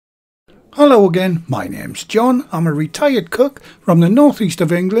Hello again, my name's John. I'm a retired cook from the northeast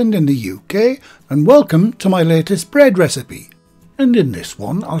of England in the UK, and welcome to my latest bread recipe. And in this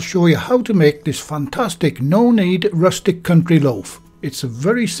one I'll show you how to make this fantastic no-knead rustic country loaf. It's a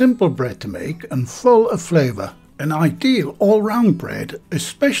very simple bread to make and full of flavour. An ideal all-round bread,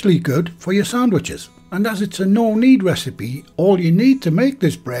 especially good for your sandwiches. And as it's a no-knead recipe, all you need to make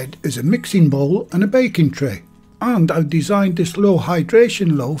this bread is a mixing bowl and a baking tray. And I've designed this low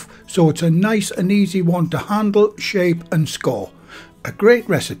hydration loaf so it's a nice and easy one to handle, shape and score. A great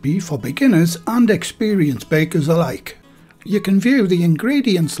recipe for beginners and experienced bakers alike. You can view the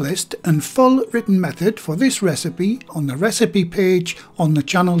ingredients list and full written method for this recipe on the recipe page on the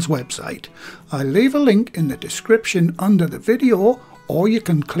channel's website. I'll leave a link in the description under the video, or you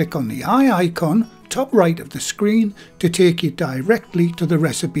can click on the eye icon top right of the screen to take you directly to the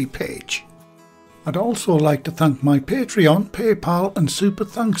recipe page. I'd also like to thank my Patreon, PayPal and Super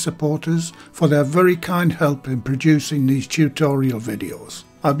Thanks supporters for their very kind help in producing these tutorial videos.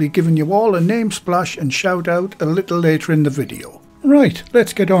 I'll be giving you all a name splash and shout out a little later in the video. Right,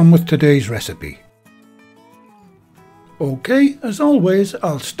 let's get on with today's recipe. Okay, as always,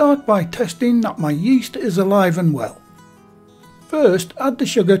 I'll start by testing that my yeast is alive and well. First, add the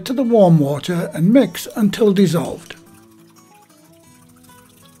sugar to the warm water and mix until dissolved.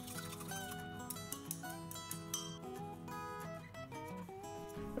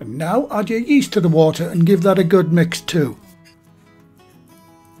 And now add your yeast to the water and give that a good mix too.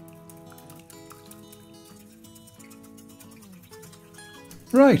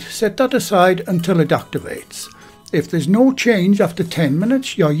 Right, set that aside until it activates. If there's no change after 10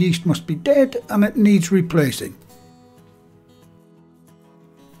 minutes, your yeast must be dead and it needs replacing.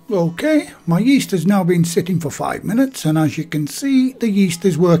 Okay, my yeast has now been sitting for 5 minutes, and as you can see, the yeast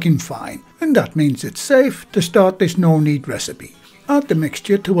is working fine, and that means it's safe to start this no-knead recipe. Add the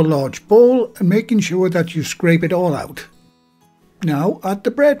mixture to a large bowl and making sure that you scrape it all out. Now add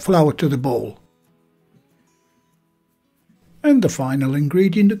the bread flour to the bowl. And the final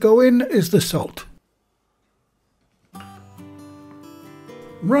ingredient to go in is the salt.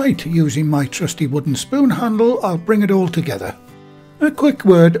 Right, using my trusty wooden spoon handle, I'll bring it all together. A quick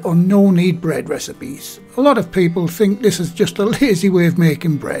word on no-knead bread recipes. A lot of people think this is just a lazy way of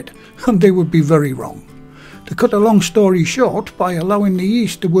making bread, and they would be very wrong. To cut a long story short, by allowing the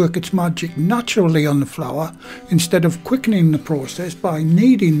yeast to work its magic naturally on the flour, instead of quickening the process by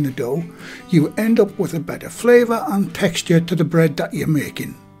kneading the dough, you end up with a better flavour and texture to the bread that you're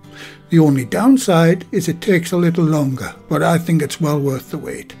making. The only downside is it takes a little longer, but I think it's well worth the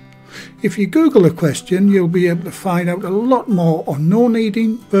wait. If you Google a question, you'll be able to find out a lot more on no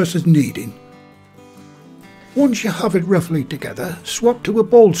kneading versus kneading. Once you have it roughly together, swap to a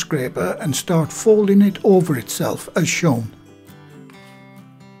bowl scraper and start folding it over itself as shown.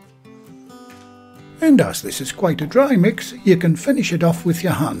 And as this is quite a dry mix, you can finish it off with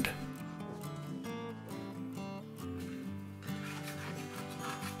your hand.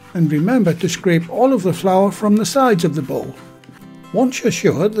 And remember to scrape all of the flour from the sides of the bowl. Once you're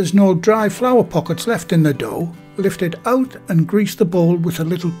sure there's no dry flour pockets left in the dough, lift it out and grease the bowl with a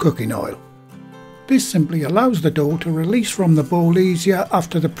little cooking oil. This simply allows the dough to release from the bowl easier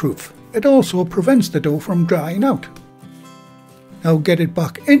after the proof. It also prevents the dough from drying out. Now get it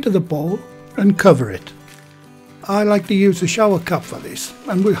back into the bowl and cover it. I like to use a shower cap for this,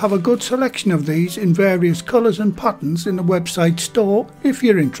 and we have a good selection of these in various colours and patterns in the website store if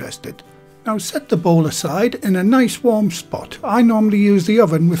you're interested. Now set the bowl aside in a nice warm spot. I normally use the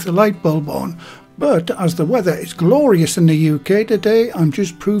oven with the light bulb on, but as the weather is glorious in the UK today, I'm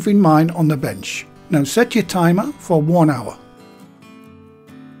just proving mine on the bench. Now set your timer for 1 hour.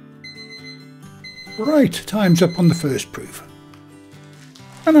 Right, time's up on the first proof.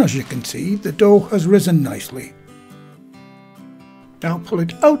 And as you can see, the dough has risen nicely. Now pull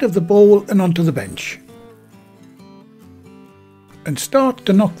it out of the bowl and onto the bench. And start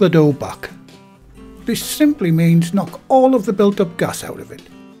to knock the dough back. This simply means knock all of the built up gas out of it.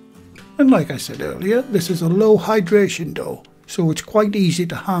 And like I said earlier, this is a low hydration dough, so it's quite easy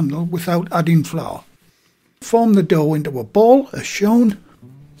to handle without adding flour. Form the dough into a ball as shown.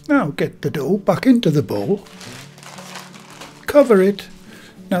 Now get the dough back into the bowl. Cover it.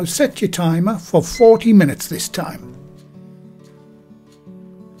 Now set your timer for 40 minutes this time.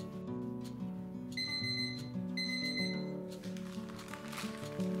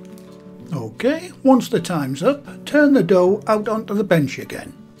 Okay, once the time's up, turn the dough out onto the bench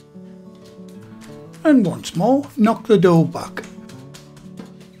again. And once more, knock the dough back.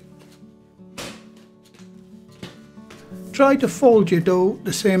 Try to fold your dough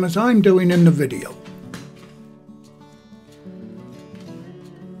the same as I'm doing in the video.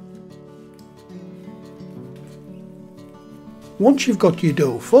 Once you've got your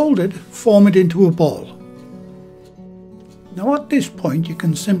dough folded, form it into a ball. Now at this point you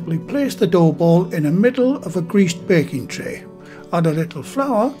can simply place the dough ball in the middle of a greased baking tray. Add a little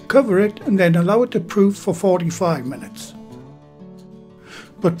flour, cover it and then allow it to proof for 45 minutes.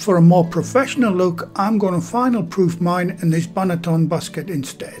 But for a more professional look, I'm going to final proof mine in this Banneton basket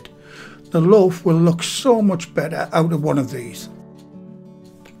instead. The loaf will look so much better out of one of these.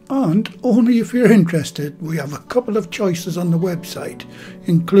 And only if you're interested, we have a couple of choices on the website,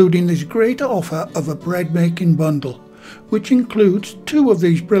 including this great offer of a bread making bundle, which includes 2 of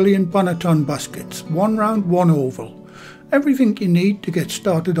these brilliant Banneton baskets, one round, one oval. Everything you need to get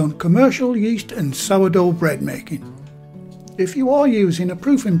started on commercial yeast and sourdough bread making. If you are using a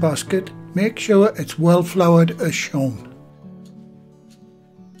proofing basket, make sure it's well floured as shown.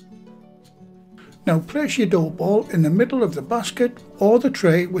 Now place your dough ball in the middle of the basket or the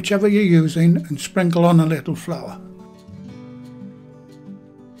tray, whichever you're using, and sprinkle on a little flour.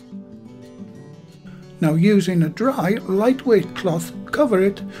 Now using a dry, lightweight cloth, cover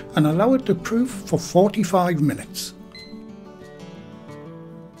it and allow it to proof for 45 minutes.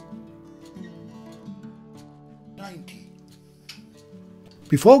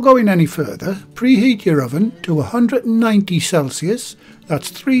 Before going any further, preheat your oven to 190 Celsius, that's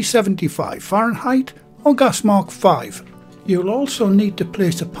 375 Fahrenheit, or gas mark 5. You'll also need to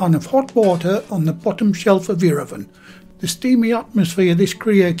place a pan of hot water on the bottom shelf of your oven. The steamy atmosphere this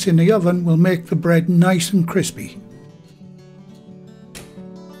creates in the oven will make the bread nice and crispy.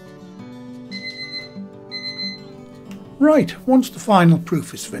 Right, once the final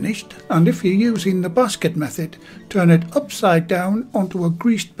proof is finished, and if you're using the basket method, turn it upside down onto a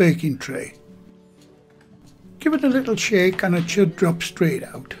greased baking tray. Give it a little shake and it should drop straight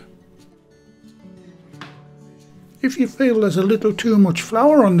out. If you feel there's a little too much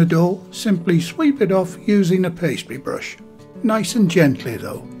flour on the dough, simply sweep it off using a pastry brush. Nice and gently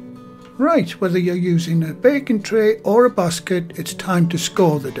though. Right, whether you're using a baking tray or a basket, it's time to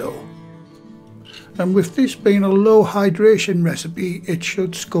score the dough. And with this being a low hydration recipe, it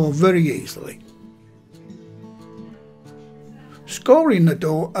should score very easily. Scoring the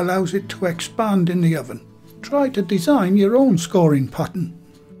dough allows it to expand in the oven. Try to design your own scoring pattern.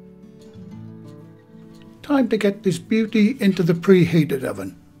 Time to get this beauty into the preheated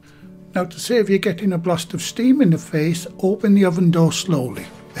oven. Now to save you getting a blast of steam in the face, open the oven door slowly,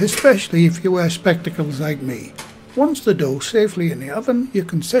 especially if you wear spectacles like me. Once the dough safely in the oven, you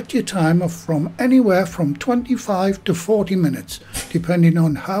can set your timer from anywhere from 25 to 40 minutes, depending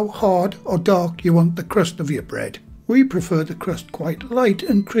on how hard or dark you want the crust of your bread. We prefer the crust quite light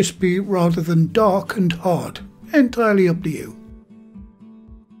and crispy rather than dark and hard. Entirely up to you.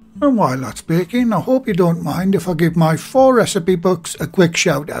 And while that's baking, I hope you don't mind if I give my 4 recipe books a quick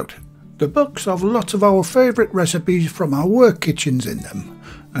shout out. The books have lots of our favourite recipes from our work kitchens in them.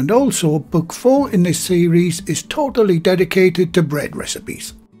 And also, book 4 in this series is totally dedicated to bread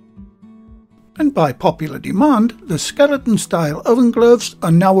recipes. And by popular demand, the skeleton style oven gloves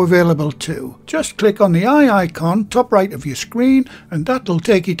are now available too. Just click on the eye icon top right of your screen and that'll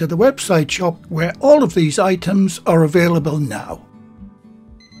take you to the website shop where all of these items are available now.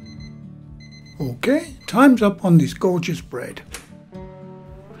 Okay, time's up on this gorgeous bread.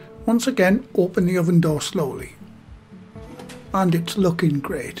 Once again, open the oven door slowly. And it's looking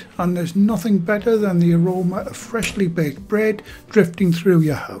great, and there's nothing better than the aroma of freshly baked bread drifting through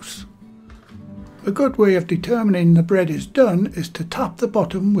your house. A good way of determining the bread is done is to tap the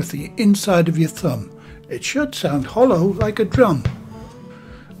bottom with the inside of your thumb. It should sound hollow like a drum.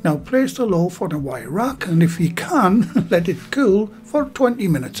 Now place the loaf on a wire rack and if you can, let it cool for 20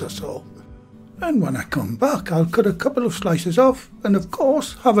 minutes or so. And when I come back, I'll cut a couple of slices off and of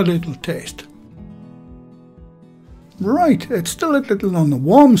course have a little taste. Right, it's still a little on the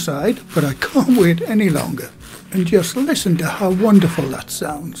warm side, but I can't wait any longer. And just listen to how wonderful that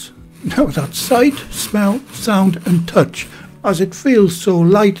sounds. Now that's sight, smell, sound and touch, as it feels so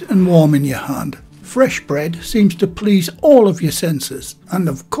light and warm in your hand. Fresh bread seems to please all of your senses, and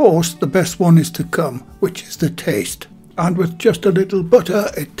of course the best one is to come, which is the taste. And with just a little butter,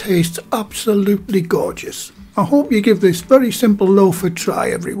 it tastes absolutely gorgeous. I hope you give this very simple loaf a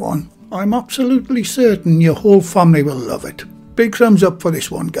try, everyone. I'm absolutely certain your whole family will love it. Big thumbs up for this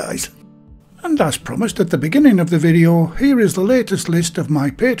one, guys. And as promised at the beginning of the video, here is the latest list of my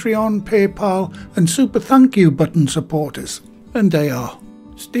Patreon, PayPal and Super Thank You button supporters. And they are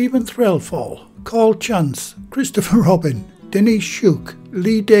Stephen Threlfall, Carl Chance, Christopher Robin, Denise Shook,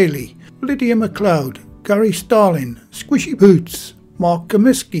 Lee Daly, Lydia MacLeod, Gary Starlin, Squishy Boots, Mark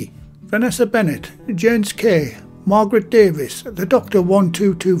Comiskey, Vanessa Bennett, James Kay, Margaret Davis, The Doctor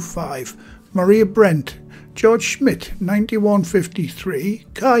 1225, Maria Brent, George Schmidt 9153,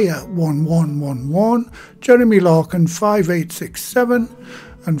 Kaya 1111, Jeremy Larkin 5867,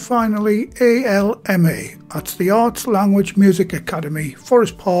 and finally ALMA, that's the Arts Language Music Academy,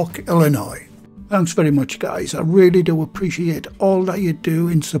 Forest Park, Illinois. Thanks very much guys, I really do appreciate all that you do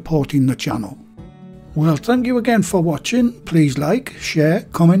in supporting the channel. Well, thank you again for watching. Please like, share,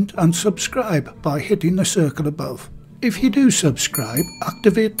 comment and subscribe by hitting the circle above. If you do subscribe,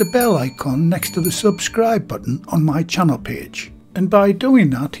 activate the bell icon next to the subscribe button on my channel page. And by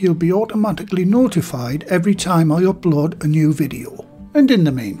doing that, you'll be automatically notified every time I upload a new video. And in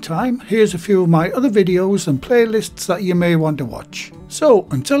the meantime, here's a few of my other videos and playlists that you may want to watch. So,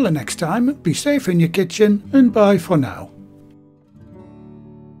 until the next time, be safe in your kitchen and bye for now.